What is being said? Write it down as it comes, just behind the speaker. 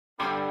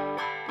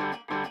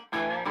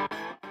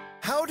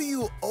do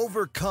you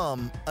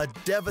overcome a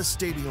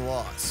devastating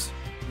loss?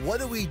 What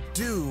do we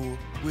do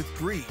with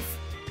grief?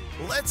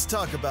 Let's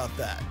talk about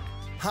that.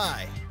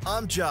 Hi,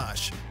 I'm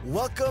Josh.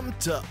 Welcome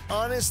to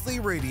Honestly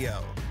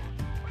Radio.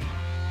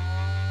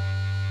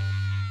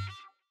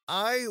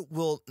 I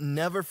will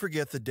never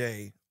forget the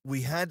day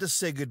we had to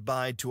say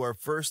goodbye to our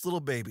first little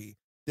baby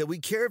that we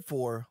cared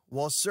for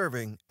while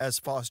serving as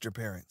foster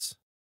parents.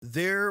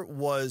 There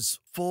was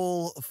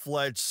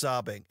full-fledged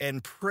sobbing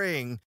and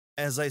praying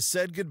as I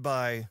said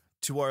goodbye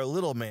to our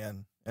little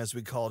man, as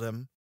we called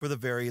him, for the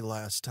very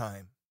last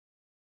time.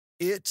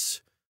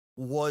 It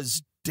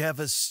was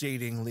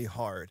devastatingly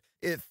hard.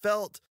 It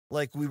felt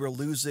like we were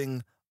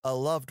losing a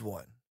loved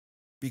one,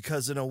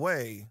 because in a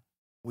way,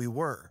 we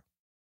were.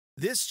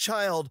 This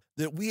child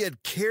that we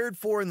had cared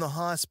for in the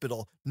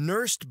hospital,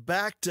 nursed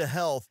back to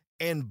health,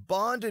 and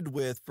bonded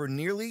with for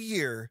nearly a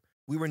year,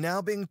 we were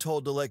now being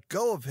told to let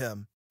go of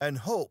him and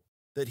hope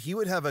that he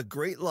would have a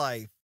great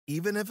life,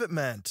 even if it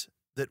meant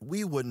that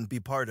we wouldn't be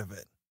part of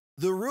it.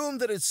 The room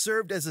that had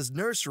served as his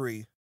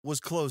nursery was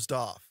closed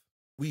off.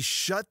 We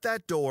shut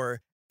that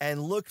door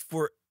and looked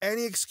for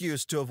any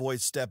excuse to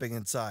avoid stepping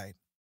inside.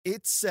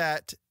 It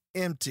sat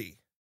empty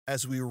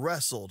as we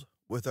wrestled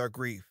with our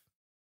grief.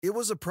 It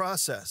was a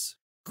process.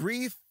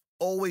 Grief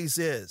always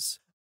is.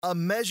 A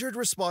measured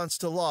response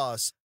to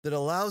loss that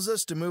allows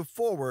us to move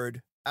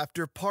forward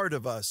after part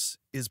of us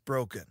is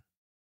broken.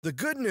 The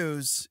good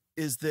news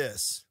is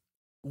this.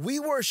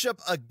 We worship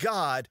a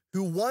God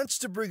who wants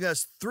to bring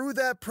us through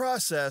that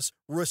process,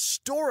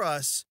 restore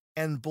us,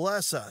 and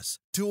bless us,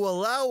 to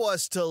allow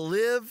us to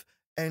live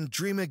and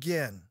dream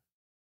again.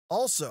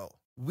 Also,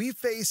 we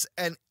face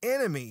an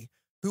enemy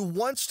who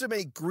wants to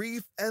make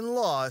grief and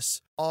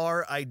loss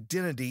our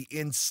identity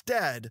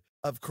instead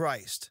of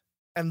Christ.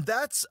 And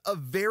that's a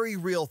very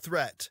real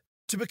threat,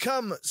 to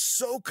become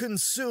so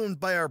consumed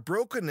by our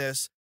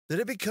brokenness that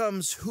it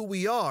becomes who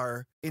we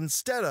are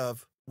instead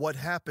of what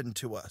happened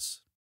to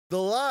us.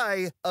 The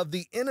lie of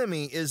the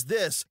enemy is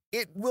this: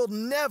 it will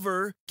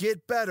never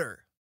get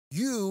better.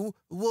 You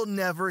will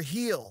never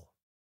heal.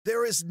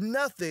 There is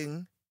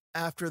nothing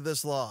after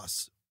this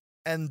loss.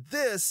 And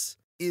this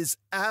is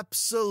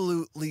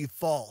absolutely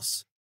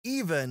false,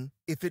 even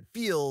if it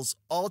feels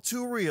all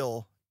too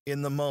real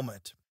in the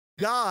moment.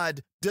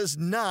 God does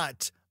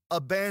not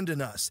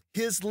abandon us.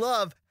 His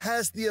love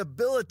has the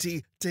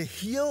ability to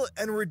heal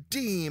and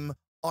redeem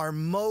our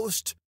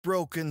most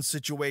broken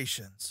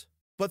situations.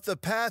 But the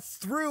path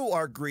through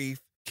our grief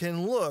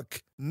can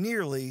look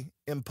nearly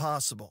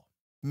impossible.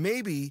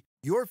 Maybe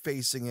you're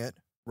facing it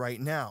right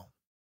now.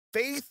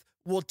 Faith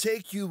will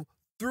take you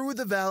through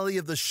the valley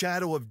of the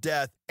shadow of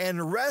death,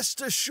 and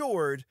rest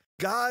assured,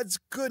 God's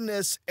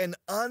goodness and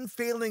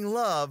unfailing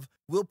love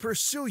will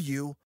pursue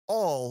you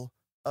all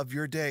of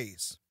your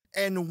days.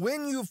 And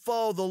when you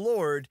follow the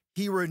Lord,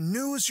 He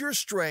renews your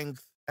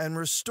strength and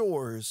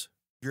restores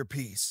your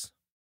peace.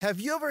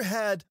 Have you ever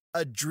had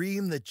a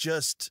dream that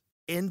just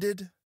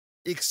ended?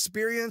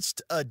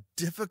 Experienced a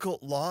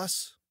difficult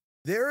loss?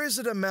 There is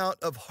an amount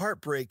of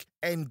heartbreak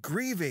and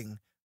grieving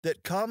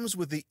that comes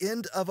with the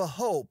end of a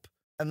hope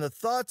and the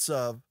thoughts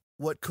of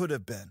what could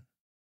have been.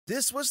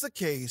 This was the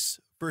case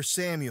for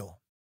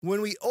Samuel. When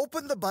we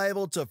open the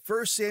Bible to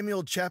 1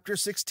 Samuel chapter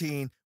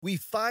 16, we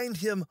find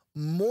him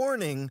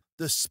mourning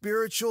the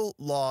spiritual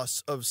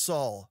loss of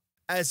Saul,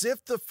 as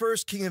if the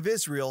first king of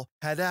Israel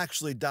had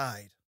actually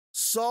died.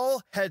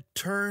 Saul had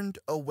turned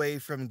away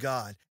from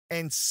God,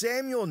 and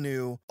Samuel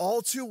knew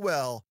all too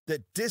well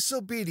that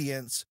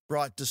disobedience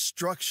brought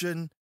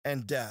destruction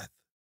and death.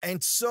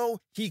 And so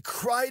he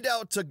cried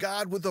out to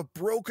God with a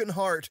broken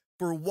heart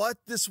for what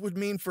this would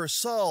mean for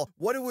Saul,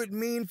 what it would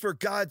mean for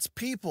God's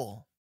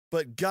people.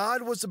 But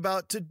God was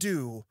about to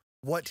do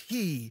what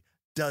He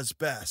does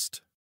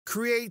best: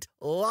 create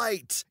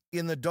light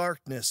in the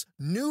darkness,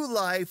 new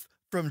life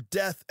from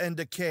death and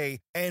decay,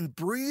 and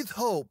breathe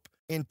hope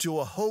into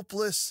a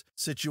hopeless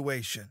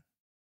situation.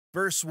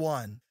 Verse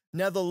 1,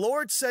 Now the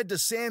Lord said to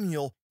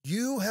Samuel,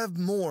 You have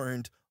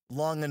mourned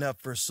long enough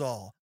for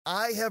Saul.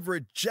 I have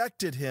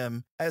rejected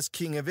him as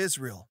king of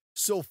Israel.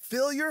 So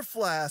fill your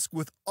flask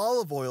with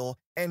olive oil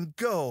and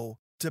go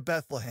to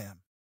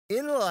Bethlehem.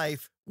 In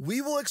life,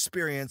 we will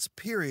experience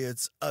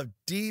periods of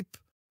deep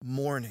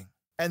mourning.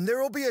 And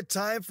there will be a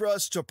time for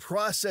us to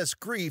process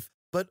grief,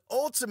 but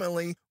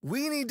ultimately,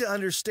 we need to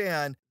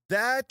understand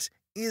that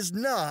is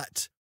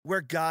not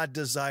where God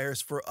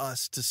desires for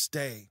us to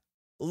stay.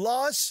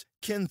 Loss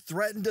can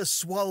threaten to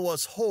swallow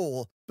us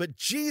whole, but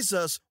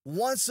Jesus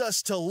wants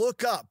us to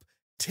look up,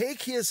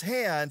 take His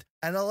hand,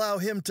 and allow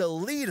Him to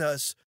lead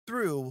us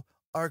through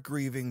our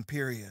grieving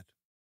period.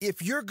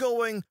 If you're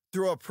going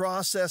through a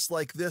process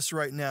like this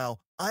right now,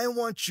 I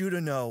want you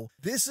to know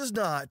this is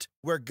not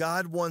where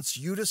God wants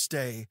you to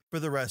stay for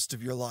the rest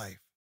of your life.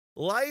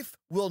 Life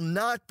will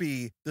not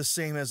be the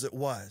same as it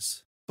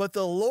was, but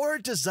the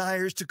Lord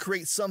desires to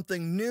create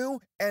something new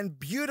and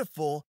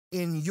beautiful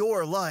in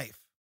your life,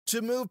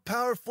 to move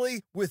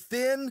powerfully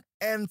within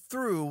and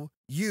through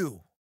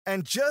you.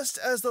 And just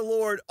as the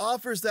Lord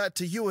offers that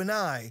to you and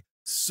I,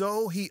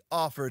 so He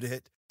offered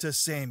it to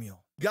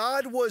Samuel.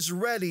 God was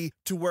ready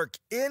to work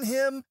in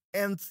him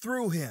and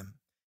through him.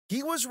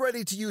 He was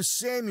ready to use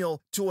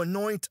Samuel to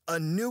anoint a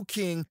new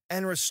king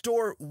and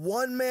restore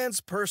one man's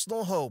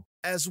personal hope,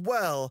 as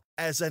well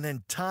as an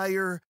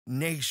entire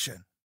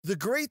nation. The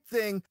great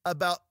thing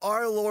about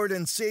our Lord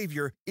and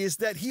Savior is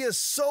that he is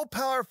so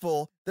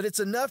powerful that it's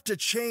enough to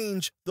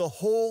change the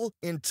whole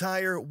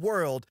entire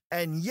world,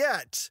 and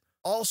yet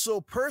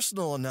also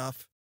personal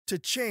enough to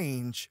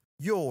change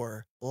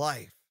your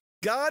life.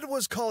 God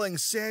was calling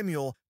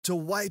Samuel to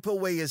wipe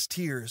away his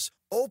tears,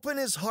 open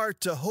his heart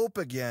to hope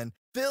again,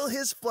 fill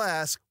his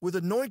flask with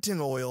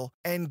anointing oil,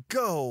 and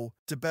go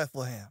to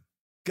Bethlehem.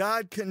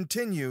 God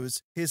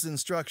continues his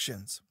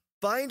instructions.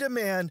 Find a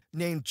man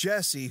named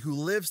Jesse who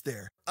lives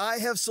there. I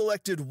have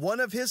selected one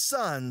of his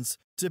sons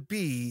to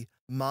be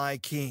my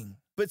king.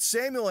 But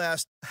Samuel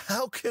asked,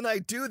 how can I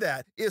do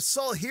that? If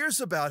Saul hears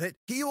about it,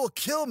 he will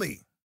kill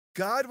me.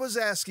 God was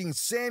asking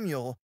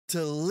Samuel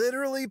to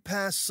literally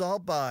pass Saul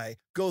by,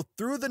 go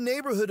through the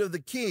neighborhood of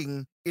the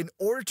king in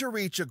order to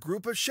reach a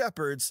group of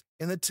shepherds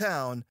in the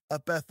town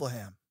of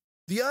Bethlehem.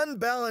 The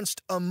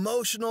unbalanced,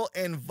 emotional,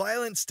 and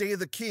violent state of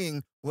the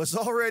king was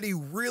already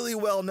really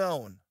well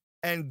known,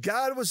 and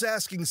God was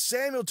asking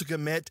Samuel to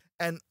commit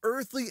an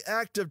earthly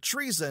act of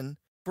treason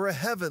for a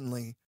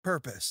heavenly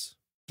purpose.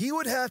 He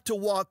would have to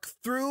walk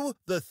through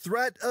the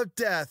threat of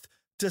death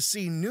to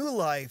see new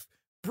life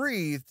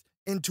breathed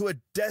into a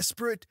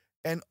desperate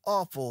and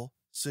awful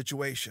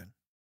situation.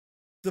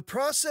 The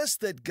process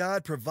that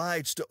God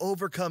provides to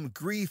overcome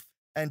grief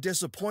and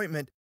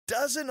disappointment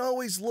doesn't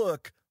always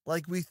look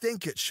like we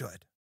think it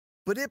should,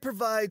 but it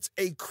provides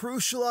a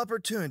crucial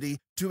opportunity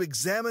to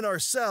examine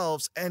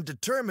ourselves and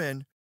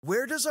determine,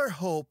 where does our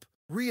hope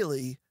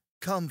really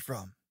come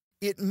from?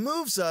 It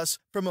moves us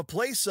from a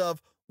place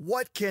of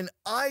what can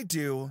I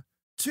do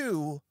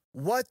to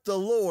what the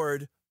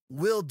Lord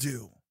will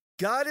do.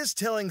 God is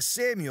telling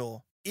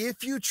Samuel,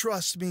 if you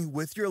trust me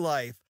with your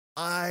life,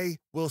 I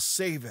will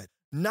save it.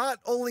 Not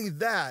only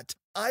that,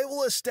 I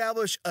will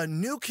establish a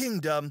new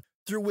kingdom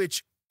through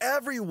which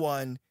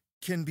everyone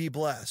can be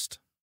blessed.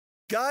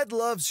 God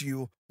loves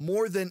you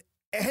more than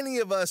any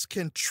of us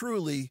can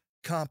truly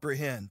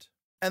comprehend.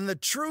 And the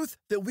truth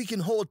that we can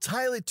hold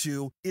tightly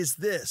to is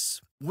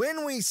this: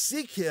 when we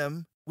seek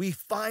him, we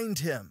find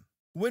him.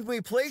 When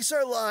we place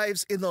our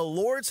lives in the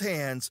Lord's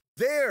hands,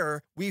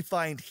 there we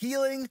find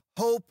healing,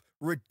 hope,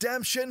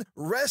 redemption,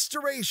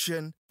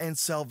 restoration, and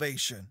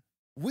salvation.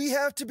 We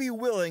have to be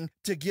willing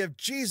to give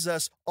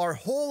Jesus our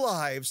whole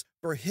lives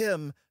for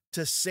him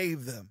to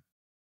save them,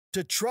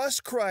 to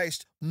trust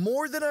Christ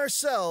more than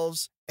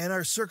ourselves and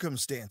our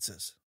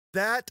circumstances.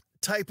 That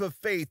type of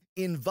faith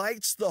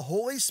invites the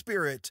Holy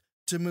Spirit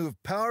to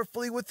move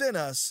powerfully within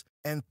us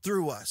and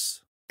through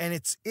us. And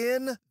it's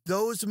in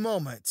those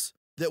moments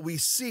that we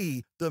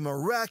see the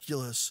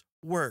miraculous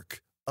work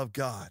of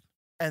God.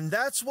 And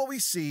that's what we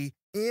see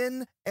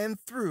in and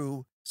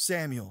through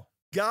Samuel.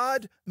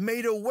 God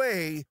made a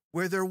way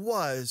where there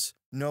was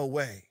no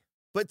way.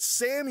 But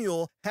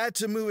Samuel had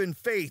to move in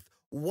faith,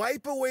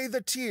 wipe away the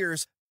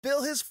tears,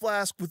 fill his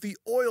flask with the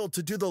oil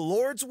to do the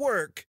Lord's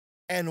work,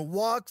 and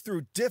walk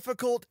through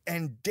difficult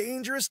and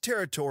dangerous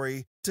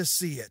territory to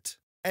see it.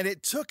 And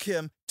it took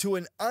him to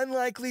an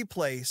unlikely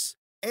place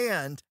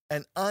and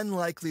an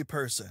unlikely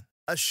person,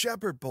 a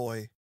shepherd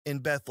boy in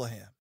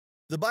Bethlehem.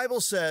 The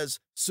Bible says,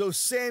 so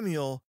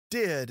Samuel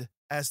did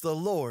as the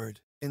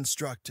Lord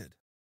instructed.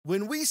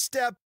 When we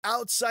step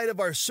outside of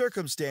our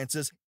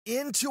circumstances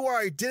into our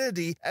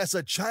identity as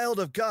a child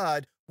of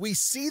God, we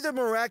see the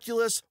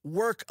miraculous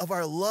work of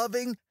our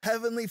loving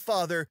Heavenly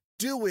Father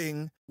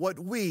doing what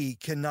we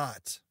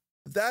cannot.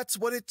 That's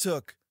what it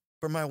took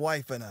for my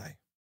wife and I.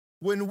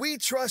 When we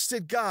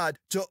trusted God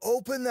to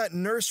open that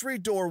nursery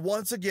door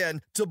once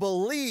again, to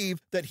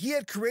believe that He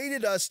had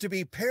created us to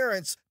be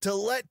parents, to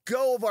let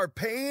go of our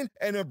pain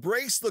and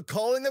embrace the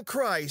calling of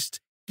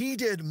Christ, He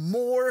did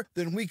more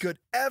than we could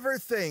ever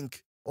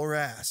think or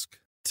ask.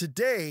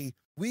 Today,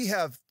 we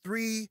have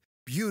 3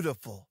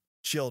 beautiful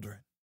children,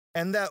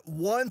 and that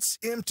once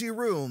empty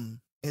room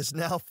is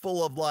now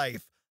full of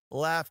life,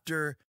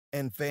 laughter,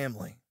 and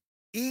family.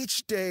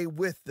 Each day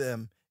with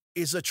them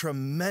is a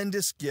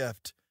tremendous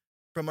gift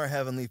from our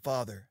Heavenly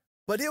Father.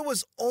 But it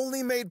was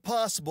only made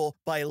possible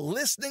by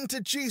listening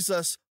to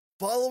Jesus,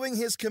 following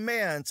His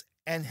commands,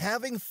 and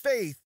having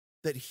faith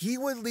that He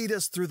would lead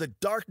us through the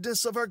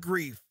darkness of our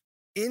grief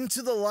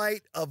into the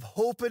light of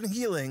hope and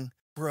healing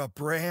for a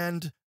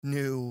brand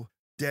new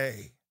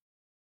day.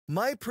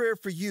 My prayer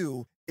for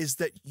you is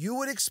that you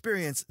would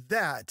experience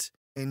that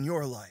in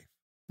your life.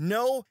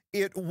 No,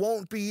 it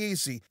won't be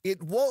easy.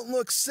 It won't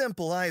look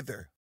simple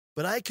either.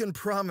 But I can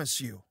promise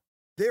you,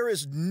 there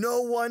is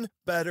no one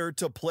better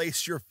to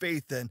place your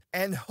faith in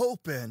and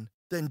hope in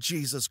than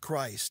Jesus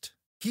Christ.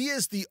 He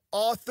is the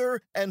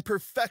author and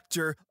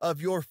perfecter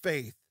of your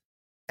faith,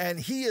 and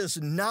He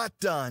is not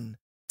done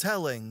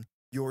telling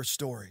your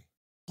story.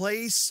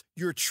 Place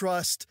your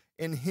trust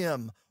in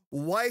Him.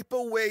 Wipe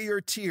away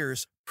your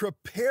tears.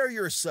 Prepare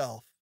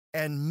yourself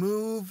and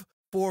move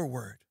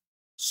forward.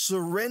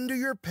 Surrender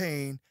your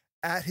pain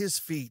at His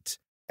feet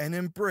and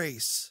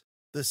embrace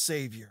the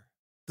Savior.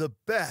 The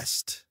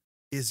best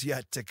is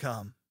yet to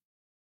come.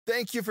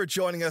 Thank you for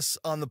joining us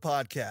on the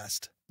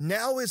podcast.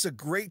 Now is a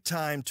great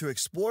time to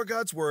explore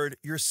God's Word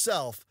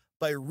yourself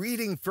by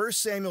reading 1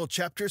 Samuel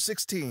chapter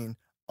 16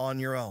 on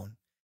your own.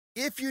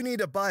 If you need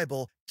a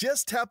Bible,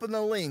 just tap on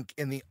the link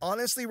in the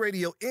Honestly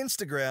Radio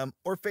Instagram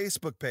or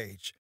Facebook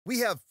page. We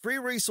have free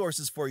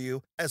resources for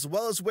you, as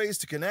well as ways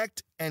to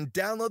connect and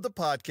download the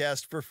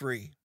podcast for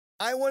free.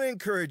 I want to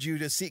encourage you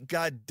to seek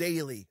God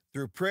daily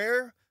through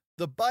prayer,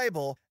 the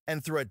Bible,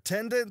 and through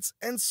attendance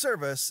and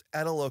service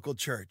at a local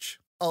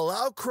church.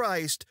 Allow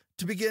Christ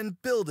to begin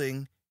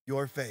building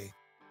your faith.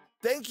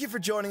 Thank you for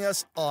joining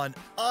us on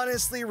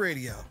Honestly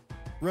Radio.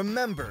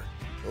 Remember,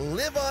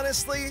 live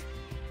honestly,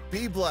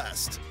 be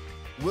blessed.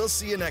 We'll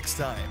see you next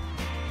time.